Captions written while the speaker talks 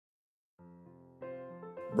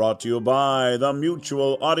Brought to you by the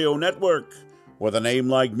Mutual Audio Network. With a name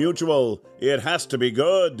like Mutual, it has to be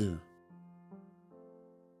good.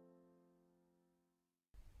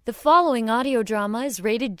 The following audio drama is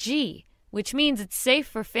rated G, which means it's safe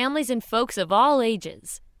for families and folks of all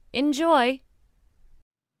ages. Enjoy!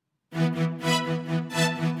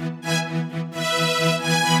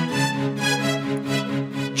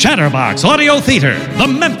 Chatterbox Audio Theater, the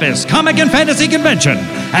Memphis Comic and Fantasy Convention,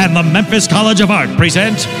 and the Memphis College of Art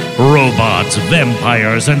present Robots,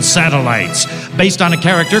 Vampires, and Satellites, based on a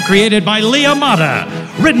character created by Leah Mata,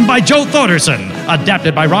 written by Joe Thorderson,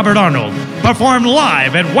 adapted by Robert Arnold, performed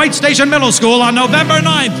live at White Station Middle School on November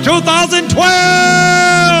 9th,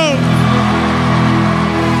 2012!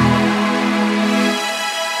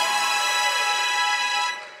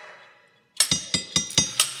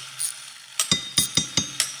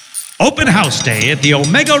 Open House Day at the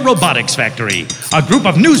Omega Robotics Factory. A group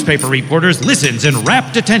of newspaper reporters listens in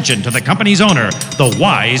rapt attention to the company's owner, the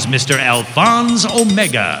wise Mr. Alphonse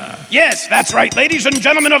Omega. Yes, that's right, ladies and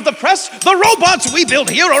gentlemen of the press. The robots we build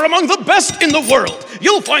here are among the best in the world.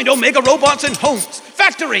 You'll find Omega robots in homes,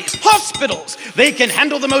 factories, hospitals. They can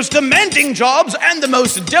handle the most demanding jobs and the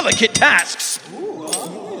most delicate tasks.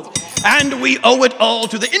 And we owe it all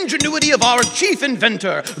to the ingenuity of our chief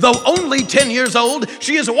inventor. Though only 10 years old,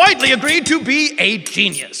 she is widely agreed to be a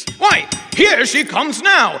genius. Why, here she comes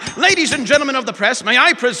now. Ladies and gentlemen of the press, may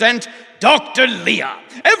I present Dr. Leah.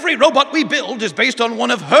 Every robot we build is based on one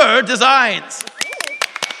of her designs.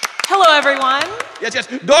 Hello, everyone. Yes.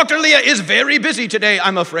 Dr. Leah is very busy today,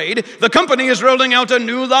 I'm afraid. The company is rolling out a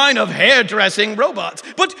new line of hairdressing robots.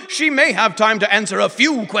 But she may have time to answer a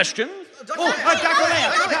few questions. Dr.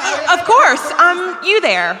 Leah. Of course. You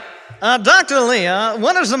there. Dr. Leah,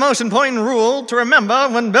 what is the most important rule to remember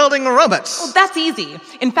when building robots? Well, that's easy.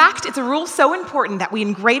 In fact, it's a rule so important that we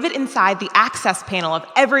engrave it inside the access panel of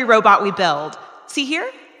every robot we build. See here?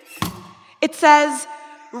 It says,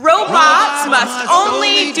 robots must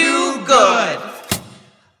only do good.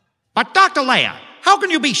 But Dr. Leah, how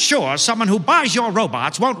can you be sure someone who buys your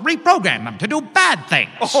robots won't reprogram them to do bad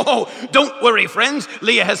things? Oh, don't worry, friends.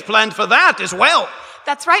 Leah has planned for that as well.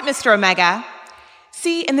 That's right, Mr. Omega.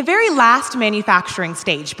 See, in the very last manufacturing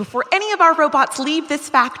stage, before any of our robots leave this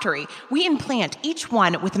factory, we implant each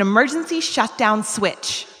one with an emergency shutdown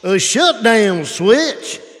switch. A shutdown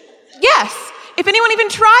switch? Yes. If anyone even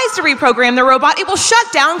tries to reprogram the robot, it will shut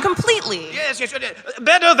down completely. Yes.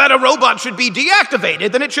 Better that a robot should be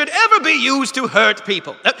deactivated than it should ever be used to hurt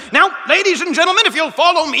people. Now, ladies and gentlemen, if you'll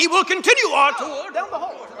follow me, we'll continue our tour down the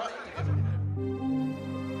hall.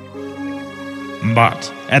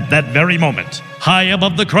 But at that very moment, high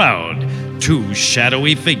above the crowd, two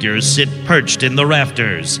shadowy figures sit perched in the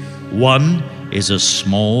rafters. One is a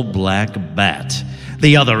small black bat.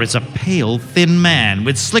 The other is a pale, thin man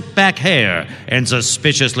with slick-back hair and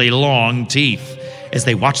suspiciously long teeth. As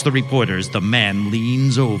they watch the reporters, the man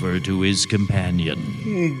leans over to his companion.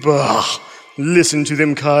 Bah! Listen to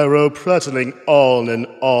them, Cairo, prattling on and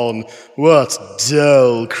on. What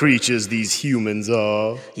dull creatures these humans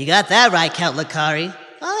are. You got that right, Count Lakari.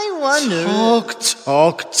 I wonder...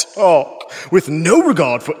 Talk, with no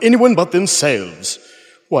regard for anyone but themselves.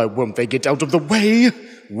 Why won't they get out of the way?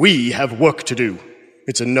 We have work to do.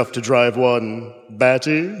 It's enough to drive one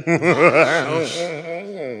batty.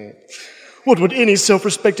 What would any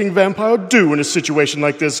self-respecting vampire do in a situation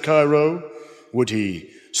like this, Cairo? Would he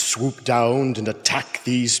swoop down and attack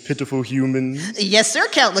these pitiful humans? Yes, sir,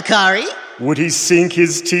 Count Lakari. Would he sink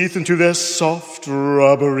his teeth into their soft,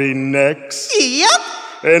 rubbery necks? Yep.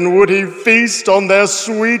 And would he feast on their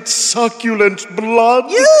sweet, succulent blood?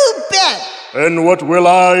 You bet. And what will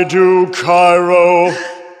I do, Cairo?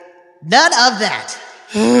 None of that.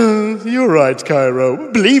 You're right,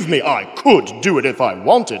 Cairo. Believe me, I could do it if I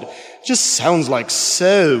wanted. Just sounds like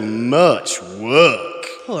so much work.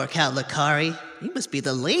 Poor Count Lakari. You must be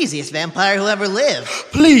the laziest vampire who ever lived.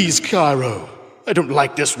 Please, Cairo. I don't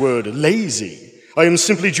like this word, lazy. I am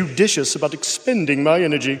simply judicious about expending my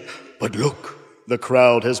energy. But look, the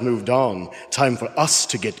crowd has moved on. Time for us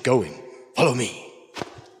to get going. Follow me.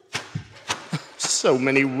 So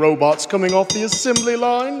many robots coming off the assembly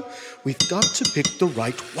line. We've got to pick the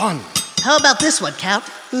right one. How about this one, Count?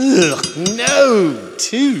 Ugh, no,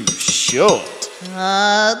 too short.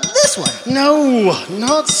 This one? No,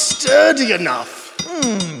 not sturdy enough.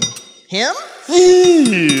 Him?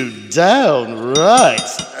 Ew, downright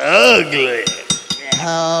ugly.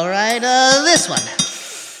 All right, this one.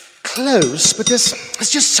 Close, but there's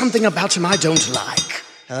just something about him I don't like.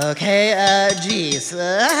 Okay,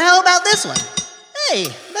 how about this one? Hey,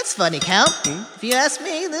 that's funny, Count. If you ask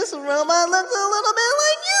me, this robot looks a little bit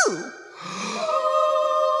like you.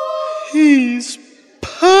 He's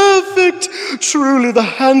perfect! Truly the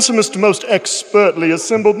handsomest, most expertly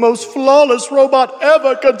assembled, most flawless robot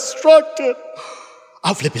ever constructed.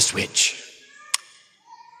 I'll flip a switch.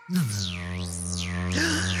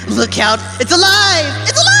 Look out! It's alive!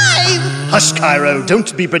 It's alive! Hush, Cairo.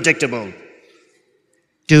 Don't be predictable.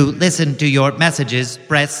 To listen to your messages,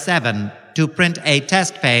 press 7. To print a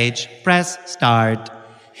test page, press start.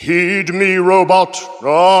 Heed me, robot.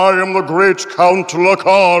 I am the great Count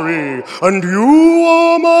Lakari, and you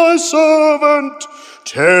are my servant.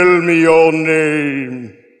 Tell me your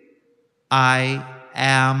name. I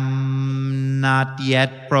am not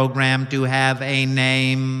yet programmed to have a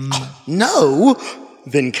name. No?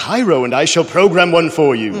 Then Cairo and I shall program one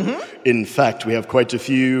for you. In fact, we have quite a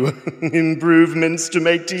few improvements to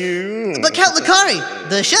make to you. But Count Lakari,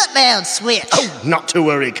 the shutdown switch. Oh, not to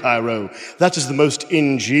worry, Cairo. That is the most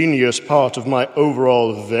ingenious part of my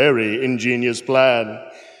overall very ingenious plan.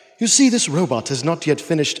 You see, this robot has not yet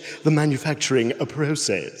finished the manufacturing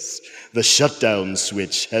process. The shutdown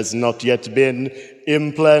switch has not yet been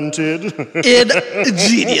implanted.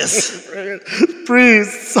 Ingenious.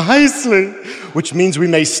 Precisely. Which means we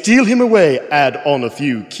may steal him away, add on a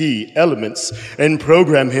few key elements, and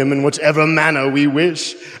program him in whatever manner we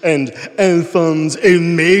wish. And Alphonse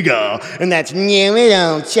Omega, and that new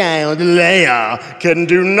little child Leia, can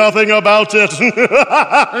do nothing about it.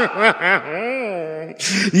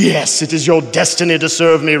 Yes, it is your destiny to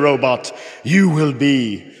serve me, robot. You will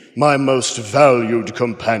be my most valued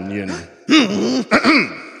companion.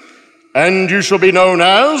 And you shall be known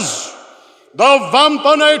as the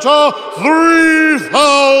Vampinator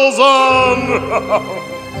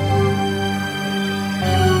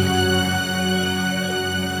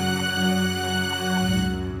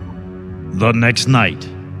The next night,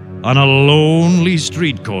 on a lonely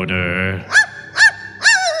street corner.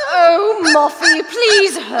 Oh, Muffy,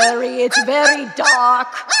 please hurry. It's very dark.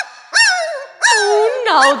 Oh,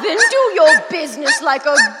 now then, do your business like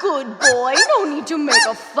a good boy. No need to make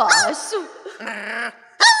a fuss.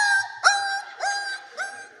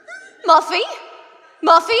 Muffy?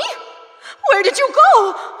 Muffy? Where did you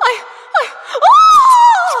go?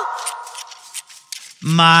 Oh!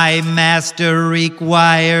 My master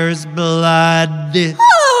requires blood.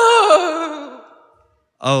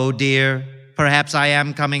 Oh dear, perhaps I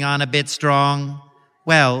am coming on a bit strong.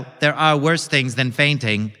 Well, there are worse things than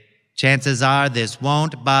fainting. Chances are this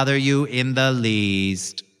won't bother you in the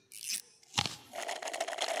least.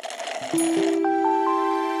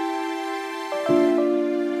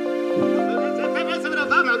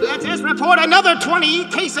 Report another 20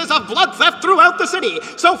 cases of blood theft throughout the city.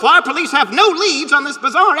 So far, police have no leads on this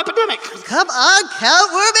bizarre epidemic. Come on,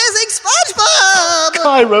 Count, we're missing SpongeBob!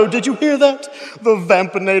 Cairo, did you hear that? The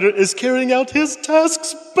Vampinator is carrying out his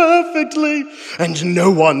tasks perfectly, and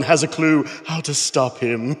no one has a clue how to stop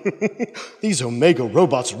him. These Omega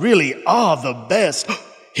robots really are the best.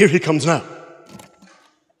 Here he comes now.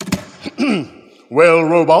 Well,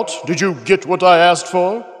 robot, did you get what I asked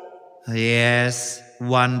for? Yes.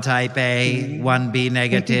 1 type A, 1 B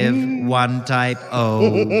negative, 1 type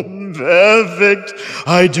O. Perfect.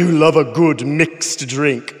 I do love a good mixed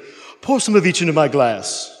drink. Pour some of each into my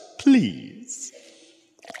glass, please.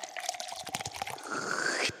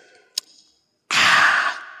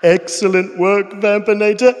 Excellent work,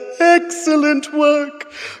 Vampinator. Excellent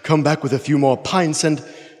work. Come back with a few more pints and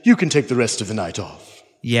you can take the rest of the night off.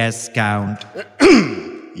 Yes, Count.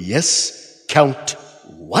 Yes, Count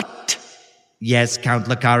what? Yes, Count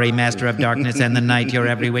Lakari, Master of Darkness and the Night, your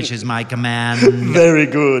every wish is my command. Very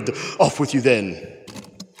good. Off with you then.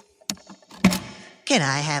 Can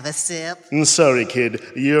I have a sip? Sorry, kid.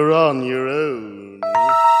 You're on your own.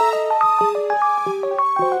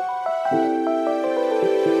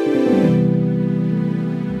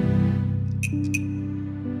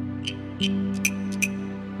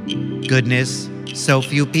 Goodness, so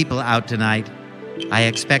few people out tonight. I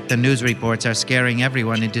expect the news reports are scaring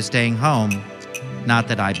everyone into staying home. Not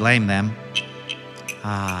that I blame them.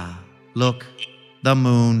 Ah, look, the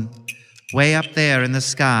moon, way up there in the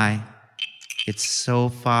sky. It's so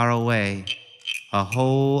far away, a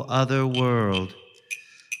whole other world.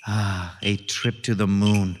 Ah, a trip to the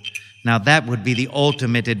moon. Now that would be the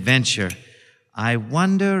ultimate adventure. I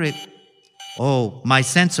wonder if... Oh, my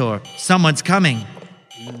sensor, someone's coming.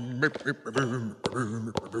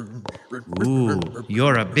 Ooh,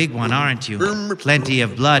 you're a big one, aren't you? Plenty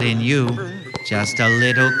of blood in you. Just a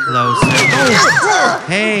little closer.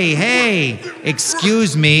 Hey,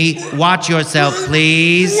 excuse me. Watch yourself,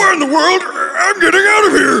 please. What in the world? I'm getting out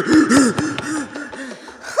of here.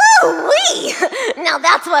 Hoo-wee! Now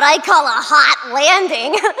that's what I call a hot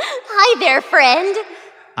landing. Hi there, friend.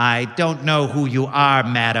 I don't know who you are,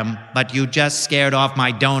 madam, but you just scared off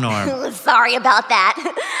my donor. Sorry about that.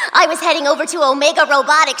 I was heading over to Omega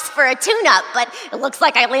Robotics for a tune-up, but it looks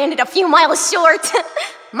like I landed a few miles short.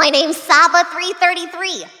 My name's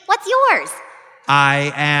Saba333. What's yours?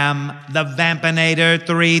 I am the Vampinator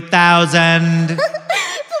 3000. Pleased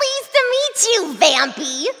to meet you,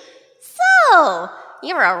 Vampy. So,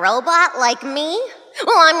 you're a robot like me?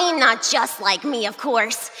 Well, I mean, not just like me, of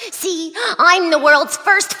course. See, I'm the world's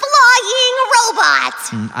first flying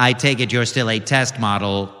robot. I take it you're still a test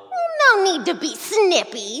model. No need to be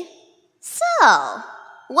snippy. So,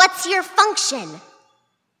 what's your function?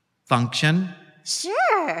 Function?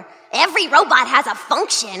 Sure. Every robot has a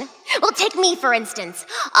function. Well, take me, for instance.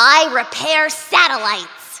 I repair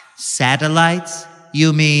satellites. Satellites?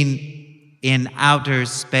 You mean in outer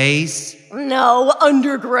space? No,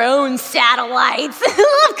 underground satellites.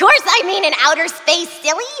 Of course I mean in outer space,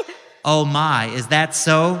 silly. Oh my, is that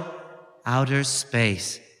so? Outer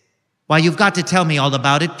space. Why, you've got to tell me all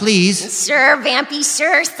about it, please. Sure, Vampy,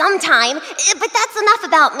 sure, sometime. But that's enough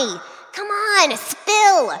about me. Come on,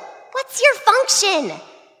 spill. What's your function?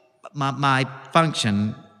 My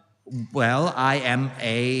function? Well, I'm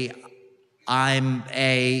a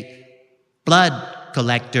blood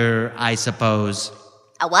collector, I suppose.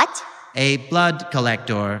 A what? A blood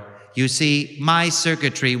collector. You see, my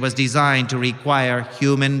circuitry was designed to require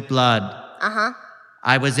human blood. Uh-huh.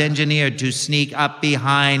 I was engineered to sneak up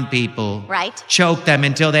behind people. Right. Choke them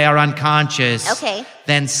until they are unconscious. Okay.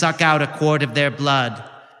 Then suck out a quart of their blood.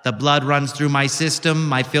 The blood runs through my system.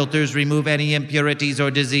 My filters remove any impurities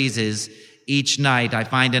or diseases. Each night, I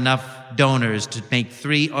find enough donors to make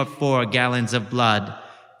 3 or 4 gallons of blood.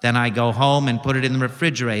 Then I go home and put it in the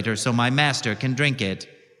refrigerator so my master can drink it.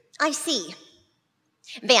 I see.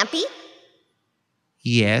 Vampy?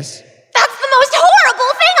 Yes? That's the most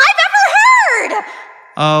horrible thing I've ever heard!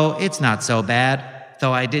 Oh, it's not so bad.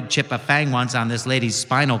 Though I did chip a fang once on this lady's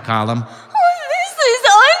spinal column. This is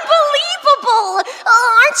unbelievable!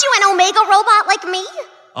 Aren't you an Omega robot like me?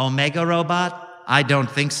 Omega robot? I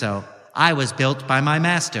don't think so. I was built by my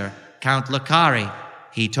master, Count Lucari.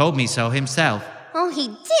 He told me so himself. Oh,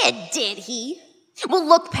 he did he? Well,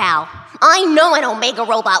 look, pal. I know an Omega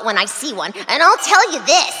robot when I see one, and I'll tell you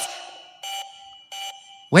this.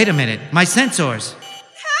 Wait a minute, my sensors.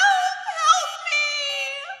 Help me!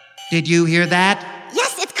 Did you hear that?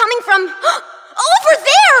 Yes, it's coming from... over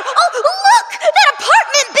there! Oh, look! That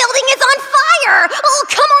apartment building is on fire! Oh,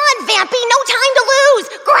 come on, Vampy, no time to lose!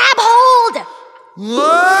 Grab hold!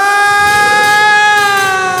 Whoa!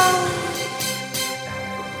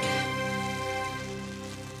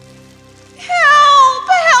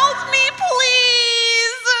 Help me,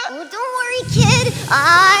 please! Oh, don't worry, kid.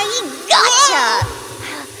 I gotcha!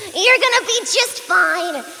 You're gonna be just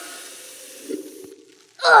fine.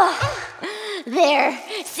 Ugh. There.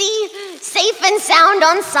 See? Safe and sound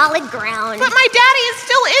on solid ground. But my daddy is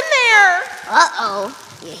still in there! Uh-oh.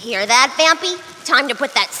 You hear that, Vampy? Time to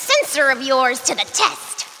put that sensor of yours to the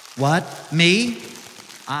test. What? Me?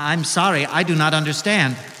 I'm sorry, I do not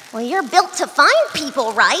understand. Well, you're built to find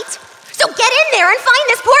people, right? So get in there and find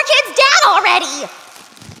this poor kid's dad already!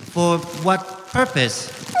 For what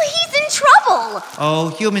purpose? He's in trouble!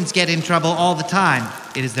 Oh, humans get in trouble all the time.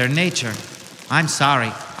 It is their nature. I'm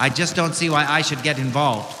sorry. I just don't see why I should get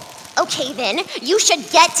involved. Okay, then. You should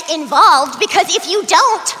get involved, because if you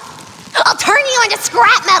don't, I'll turn you into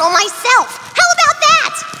scrap metal myself. How about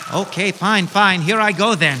that? Okay, fine. Here I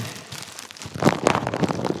go then.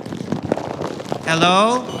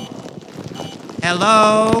 Hello?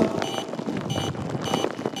 Hello?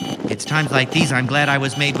 It's times like these I'm glad I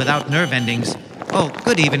was made without nerve endings. Oh,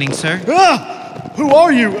 good evening, sir. Ah! Who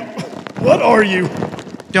are you? What are you?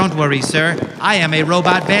 Don't worry, sir. I am a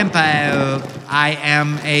robot vampire. I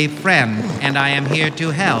am a friend, and I am here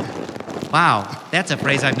to help. Wow, that's a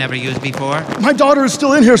phrase I've never used before. My daughter is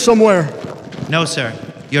still in here somewhere. No, sir.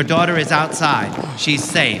 Your daughter is outside. She's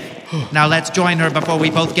safe. Now let's join her before we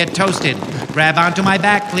both get toasted. Grab onto my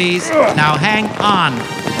back, please. Now hang on.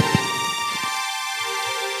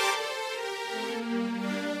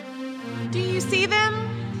 Do you see them?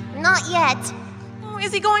 Not yet. Oh,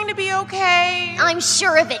 is he going to be okay? I'm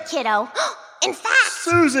sure of it, kiddo. In fact...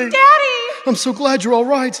 Susie! Daddy! I'm so glad you're all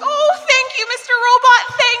right. Oh, thank you, Mr. Robot.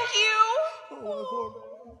 Thank you.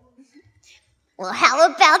 Well, how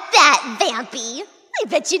about that, Vampy? I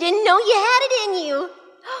bet you didn't know you had it in you.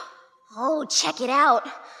 Oh, check it out.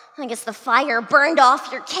 I guess the fire burned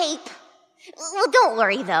off your cape. Well, don't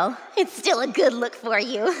worry, though. It's still a good look for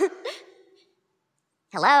you.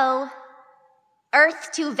 Hello?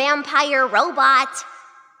 Earth to vampire robot.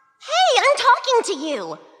 Hey, I'm talking to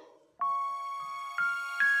you.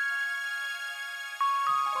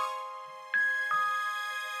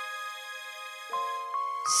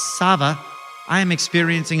 Sava, I am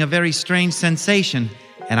experiencing a very strange sensation,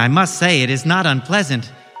 and I must say it is not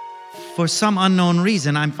unpleasant. For some unknown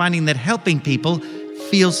reason, I'm finding that helping people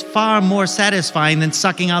feels far more satisfying than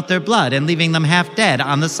sucking out their blood and leaving them half dead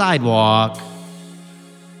on the sidewalk.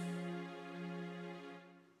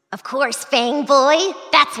 Of course, Fang Boy.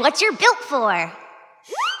 That's what you're built for.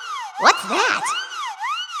 What's that?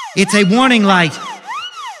 It's a warning light.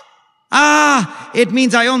 Ah, it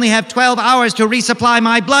means I only have 12 hours to resupply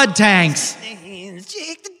my blood tanks.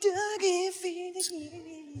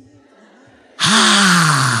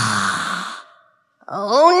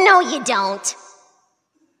 Oh, no, you don't.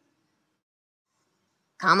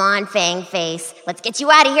 Come on, Fang Face. Let's get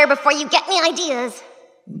you out of here before you get any ideas.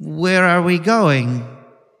 Where are we going?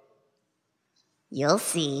 You'll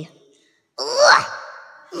see. Ugh.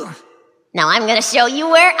 Now I'm gonna show you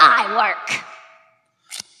where I work.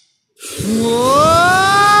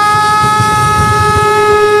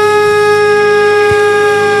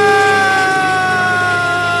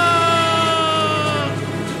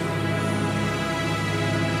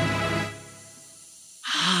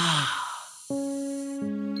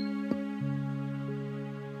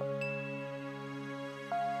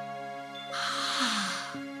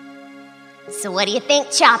 So what do you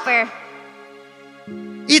think, Chopper?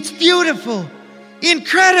 It's beautiful!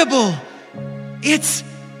 Incredible! It's...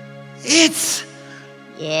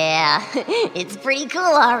 Yeah, it's pretty cool,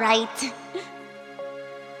 all right.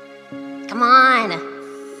 Come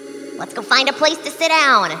on. Let's go find a place to sit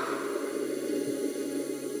down.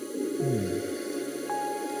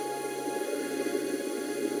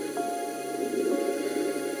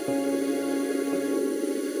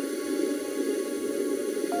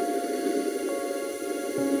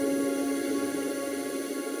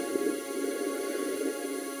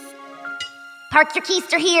 Park your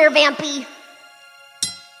keister here, Vampy.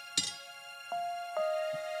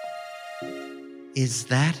 Is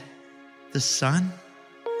that the sun?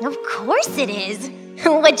 Of course it is.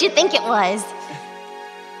 What'd you think it was?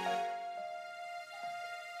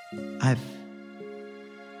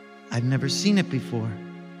 I've never seen it before.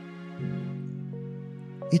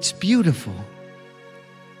 It's beautiful.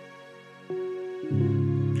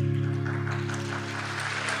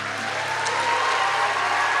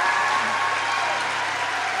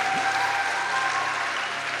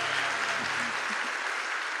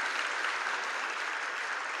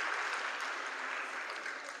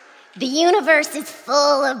 The universe is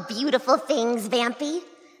full of beautiful things, Vampy.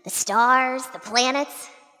 The stars, the planets,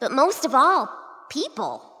 but most of all,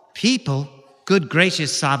 people. People? Good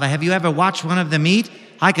gracious, Sava, have you ever watched one of them eat?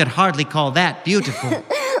 I could hardly call that beautiful.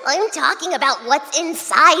 I'm talking about what's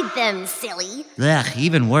inside them, silly. Ugh,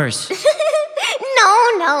 even worse.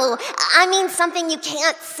 No, I mean something you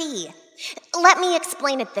can't see. Let me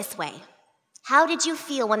explain it this way. How did you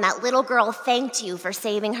feel when that little girl thanked you for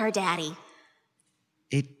saving her daddy?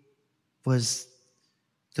 It was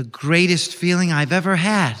the greatest feeling I've ever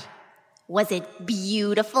had. Was it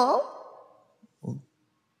beautiful?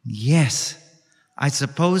 Yes, I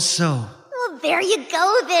suppose so. Well, there you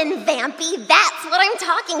go then, Vampy. That's what I'm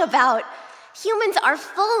talking about. Humans are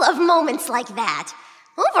full of moments like that.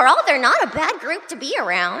 Overall, they're not a bad group to be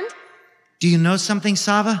around. Do you know something,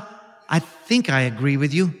 Sava? I think I agree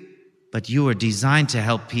with you, but you are designed to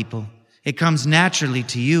help people. It comes naturally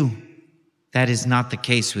to you. That is not the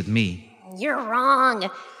case with me. You're wrong.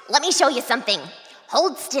 Let me show you something.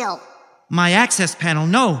 Hold still. My access panel,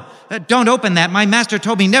 no. Don't open that. My master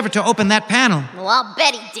told me never to open that panel. Well, I'll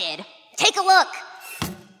bet he did. Take a look.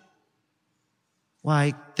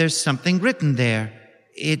 Why, there's something written there.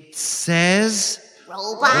 It says...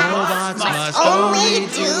 Robots must only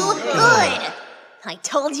do good. I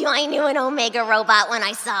told you I knew an Omega robot when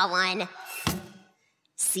I saw one.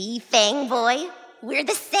 See, Fang Boy? We're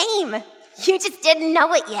the same. You just didn't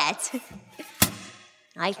know it yet.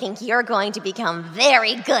 I think you're going to become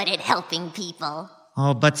very good at helping people.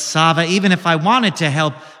 Oh, but Sava, even if I wanted to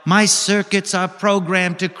help, my circuits are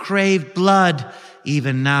programmed to crave blood.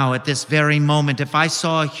 Even now, at this very moment, if I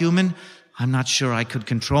saw a human, I'm not sure I could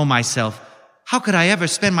control myself. How could I ever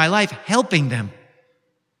spend my life helping them?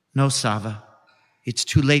 No, Sava. It's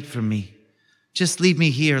too late for me. Just leave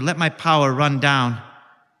me here. Let my power run down.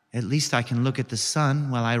 At least I can look at the sun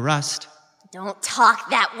while I rust. Don't talk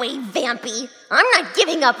that way, Vampy. I'm not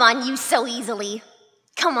giving up on you so easily.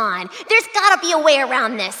 Come on, there's gotta be a way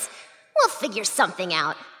around this. We'll figure something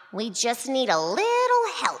out. We just need a little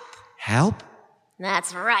help. Help?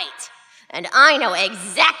 That's right. And I know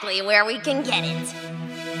exactly where we can get it.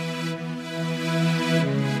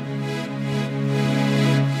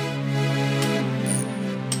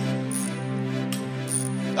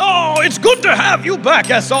 Oh, it's good to have you back,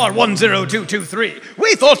 SR10223.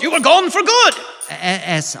 We thought you were gone for good.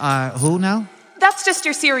 SR who now? That's just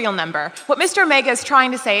your serial number. What Mr. Omega is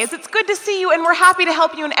trying to say is it's good to see you and we're happy to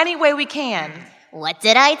help you in any way we can. What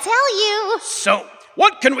did I tell you? So,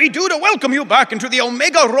 what can we do to welcome you back into the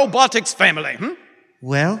Omega Robotics family,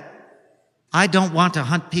 Well, I don't want to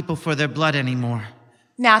hunt people for their blood anymore.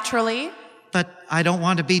 Naturally. But I don't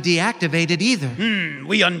want to be deactivated either.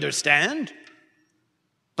 We understand.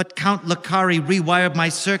 But Count Lakari rewired my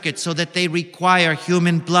circuits so that they require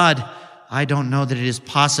human blood. I don't know that it is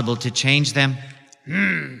possible to change them.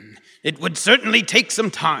 It would certainly take some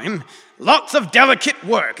time. Lots of delicate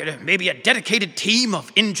work, maybe a dedicated team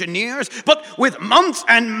of engineers, but with months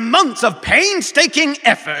and months of painstaking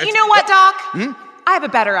effort. You know what, Doc? I have a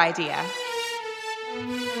better idea.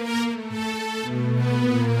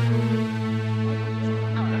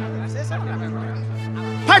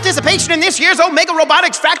 Participation in this year's Omega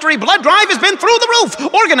Robotics Factory Blood Drive has been through the roof.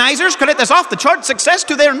 Organizers credit this off-the-chart success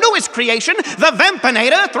to their newest creation, the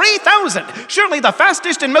Vampinator 3000. Surely the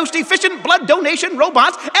fastest and most efficient blood donation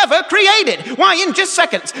robots ever created. Why, in just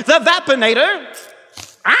seconds, the Vampinator...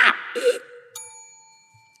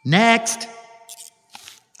 Next.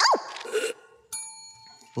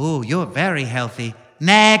 Oh, you're very healthy.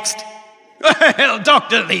 Next. Well,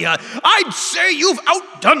 Dr. Leah, I'd say you've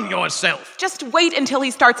outdone yourself. Just wait until he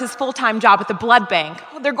starts his full-time job at the blood bank.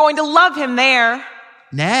 They're going to love him there.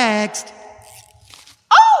 Next.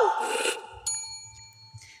 Oh!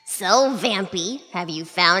 So, Vampy, have you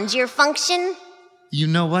found your function? You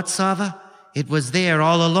know what, Sava? It was there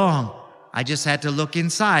all along. I just had to look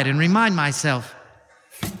inside and remind myself.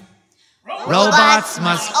 Robots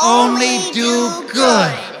must only do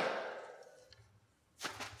good.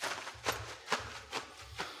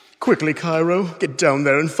 Quickly, Cairo, get down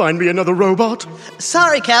there and find me another robot.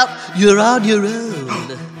 Sorry, Count, you're on your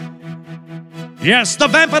own. Yes, the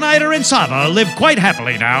Vampinator and Sava live quite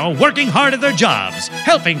happily now, working hard at their jobs,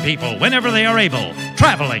 helping people whenever they are able,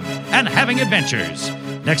 traveling and having adventures.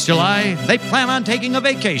 Next July, they plan on taking a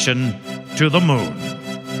vacation to the moon.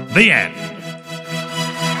 The end.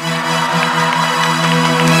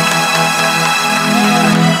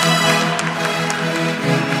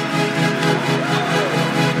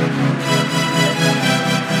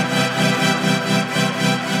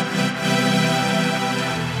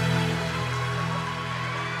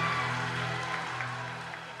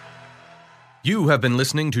 You have been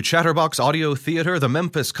listening to Chatterbox Audio Theater, the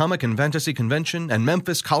Memphis Comic and Fantasy Convention, and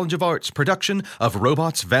Memphis College of Art's production of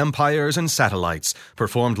Robots, Vampires, and Satellites,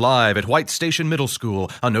 performed live at White Station Middle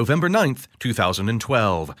School on November 9th,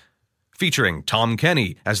 2012. Featuring Tom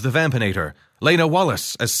Kenny as the Vampinator, Lena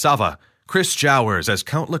Wallace as Sava, Chris Jowers as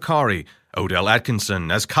Count Lakari, Odell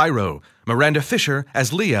Atkinson as Cairo, Miranda Fisher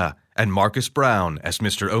as Leah, and Marcus Brown as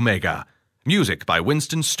Mr. Omega. Music by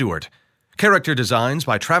Winston Stewart. Character designs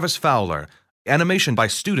by Travis Fowler. Animation by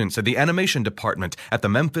students in the animation department at the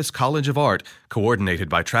Memphis College of Art, coordinated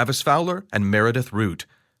by Travis Fowler and Meredith Root.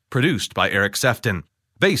 Produced by Eric Sefton.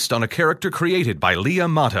 Based on a character created by Leah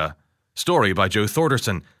Mata. Story by Joe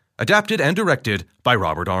Thorderson. Adapted and directed by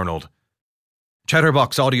Robert Arnold.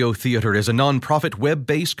 Chatterbox Audio Theater is a non-profit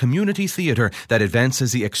web-based community theater that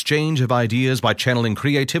advances the exchange of ideas by channeling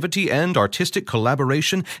creativity and artistic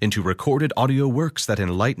collaboration into recorded audio works that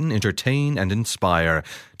enlighten, entertain, and inspire.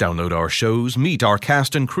 Download our shows, meet our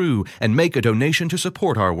cast and crew, and make a donation to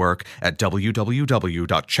support our work at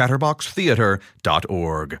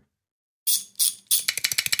www.chatterboxtheater.org.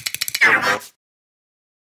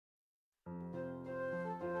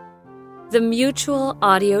 The Mutual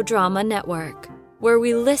Audio Drama Network, where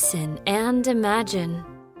we listen and imagine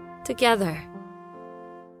together.